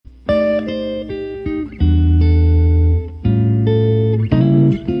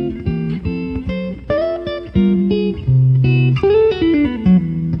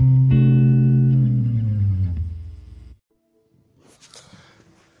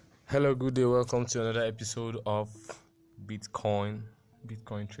Hello, good day. Welcome to another episode of Bitcoin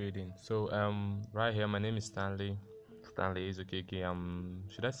trading. Right here, my name is Stanley. Stanley is okay.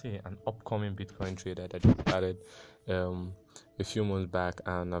 Should I say an upcoming Bitcoin trader that just started a few months back,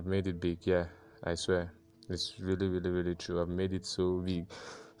 and I've made it big. Yeah, I swear, it's really, really, really true. I've made it so big.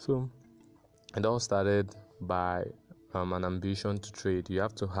 So it all started by an ambition to trade. You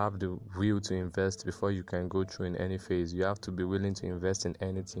have to have the will to invest before you can go through in any phase. You have to be willing to invest in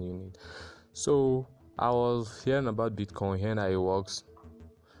anything you need. So I was hearing about Bitcoin, hearing how it works,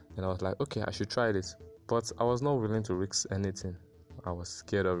 and I was like, okay, I should try this. But I was not willing to risk anything. I was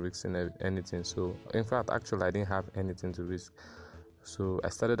scared of risking anything. So in fact, actually, I didn't have anything to risk. So I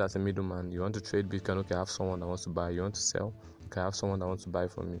started as a middleman. You want to trade Bitcoin? Okay, I have someone that wants to buy. You want to sell? Okay, I have someone that wants to buy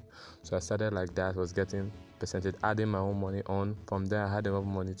from me. So I started like that. I was getting percentage, adding my own money on. From there, I had enough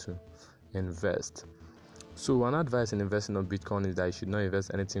money to invest. So one advice in investing on Bitcoin is that you should not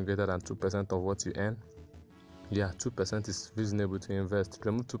invest anything greater than 2% of what you earn. Yeah, 2% is reasonable to invest.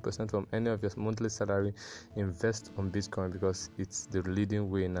 Remove 2% from any of your monthly salary. Invest on Bitcoin because it's the leading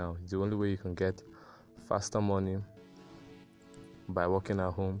way now. It's the only way you can get faster money by working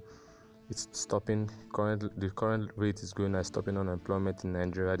at home. It's stopping the current rate is going at stopping unemployment in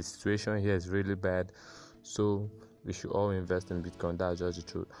Nigeria. The situation here is really bad, so we should all invest in Bitcoin. That's just the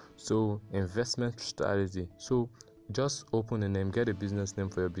truth. So investment strategy. So just open a name, get a business name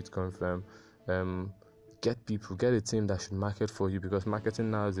for your Bitcoin firm. Get a team that should market for you, because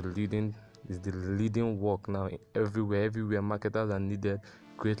marketing now is the leading work now everywhere. Marketers are needed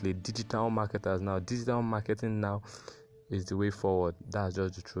greatly. Digital marketers now. Digital marketing now is the way forward. That's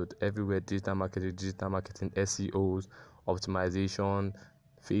just the truth. Everywhere, digital marketing, SEOs, optimization,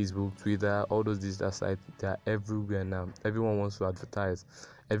 Facebook, Twitter, all those digital sites, they are everywhere now. Everyone wants to advertise.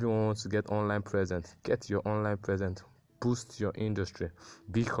 Everyone wants to get online presence. Get your online presence. Boost your industry.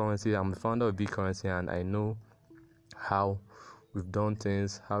 Bitcoin. I'm the founder of Bitcoin, and I know how we've done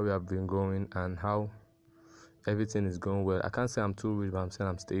things, how we have been going, and how everything is going well. I can't say I'm too rich, but I'm saying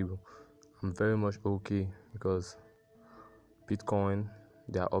I'm stable. I'm very much okay because Bitcoin,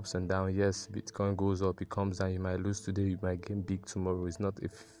 there are ups and downs. Yes, Bitcoin goes up, it comes down. You might lose today, you might gain big tomorrow. It's not a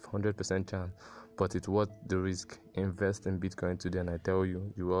 100% chance, but it's worth the risk. Invest in Bitcoin today, and I tell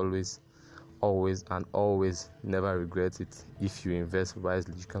you, you always never regret it if you invest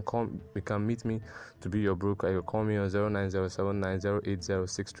wisely. You can meet me to be your broker. You can call me on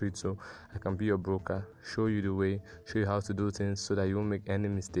 0907908063. I can be your broker, show you the way, show you how to do things so that you won't make any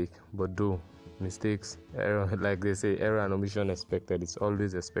mistake. But do mistakes, error, like they say, error and omission expected. It's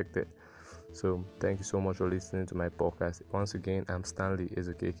always expected. So thank you so much for listening to my podcast. Once again, I'm Stanley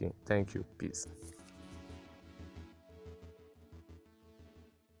Ezekeke. Thank you. Peace.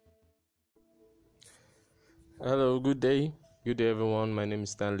 Hello, good day. Good day, everyone. My name is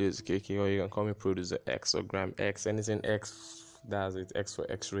Stanley Ezekeke, or you can call me Producer X or Gram X. Anything X, that's it. X for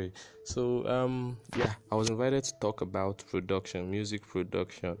X-ray. So, I was invited to talk about production, music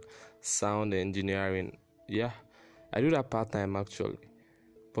production, sound engineering. Yeah, I do that part-time actually.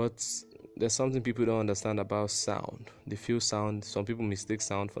 But there's something people don't understand about sound. They feel sound. Some people mistake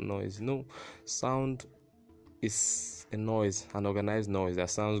sound for noise. No, sound is a noise, an organized noise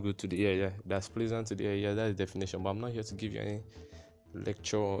that sounds good to the ear. Yeah, that's pleasant to the ear. Yeah, that's the definition. But I'm not here to give you any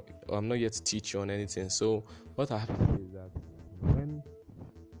lecture. Or I'm not here to teach you on anything. So what I have to say is that when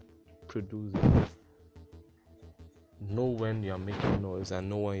producers know when you're making noise and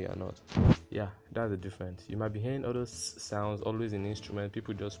know when you're not. Yeah, that's the difference. You might be hearing other sounds always in instrument.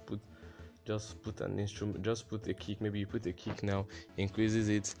 People just put an instrument, just put a kick. Maybe you put a kick now, increases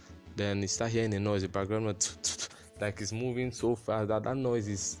it, then you start hearing a noise, the background like it's moving so fast that noise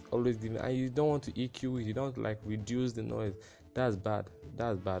is always different, and you don't want to EQ, you don't like reduce the noise. That's bad.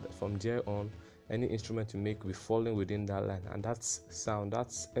 From there on, any instrument you make will be falling within that line, and that's S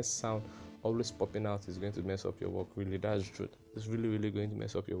sound always popping out is going to mess up your work. Really, that's the truth. It's really, really going to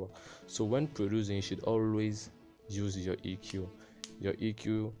mess up your work. So when producing, you should always use your EQ. If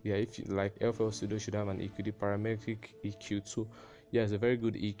you like, FL Studio should have an EQ, the parametric EQ too. Yeah, it's a very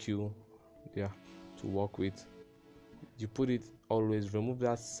good EQ, to work with. You put it always, remove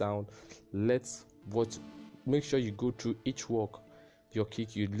that sound. Make sure you go through each work. Your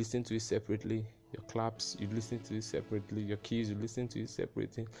kick, you listen to it separately. Your claps, you listen to it separately. Your keys, you listen to it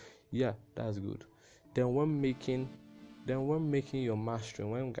separately. Yeah, that's good. Then when making your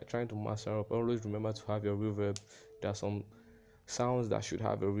mastering, when trying to master up, always remember to have your reverb. There are some sounds that should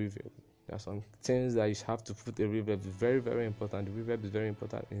have a reverb. There are some things that you have to put a reverb. It's very, very important. The reverb is very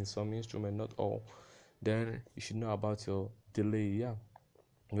important in some instruments, not all. Then you should know about your delay. Yeah,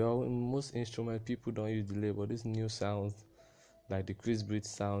 well, in most instruments people don't use delay, but these new sounds like the Chris Beat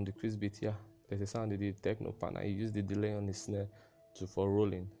sound. The Chris Beat, yeah, there's a sound they did, techno pan. I used the delay on the snare for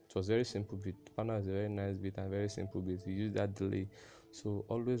rolling. It was very simple beat. Pana is a very nice beat and very simple beat. You use that delay, so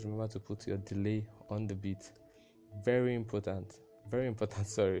always remember to put your delay on the beat. Very important. Very important.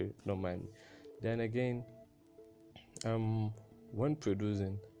 Sorry, don't mind me. Then again, when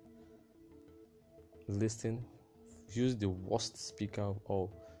producing, listen, use the worst speaker of all.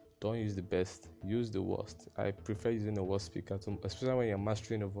 Don't use the best, use the worst. I prefer using the worst speaker, especially when you're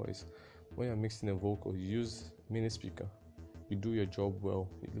mastering a voice. When you're mixing a vocal, use mini speaker. You do your job well,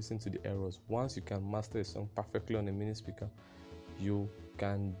 you listen to the errors. Once you can master a song perfectly on a mini speaker, you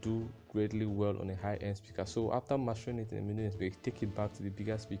can do greatly well on a high-end speaker. So after mastering it in a mini speaker, take it back to the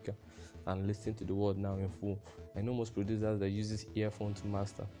bigger speaker and listen to the word now in full. I know most producers that uses earphone to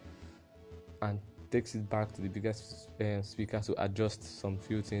master and takes it back to the biggest speaker to adjust some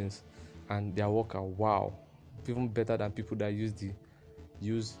few things, and their work are wow, even better than people that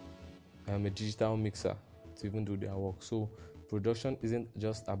use a digital mixer to even do their work. So production isn't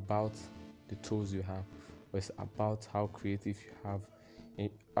just about the tools you have, but it's about how creative you have.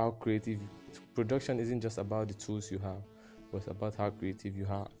 How creative production isn't just about the tools you have, but it's about how creative you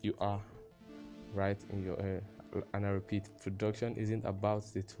are right in your head. And I repeat, production isn't about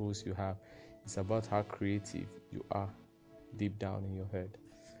the tools you have, it's about how creative you are deep down in your head.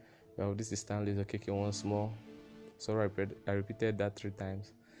 Well, this is Stanley Okeke once more. Sorry I repeated that 3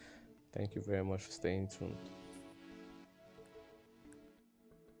 times. Thank you very much for staying tuned.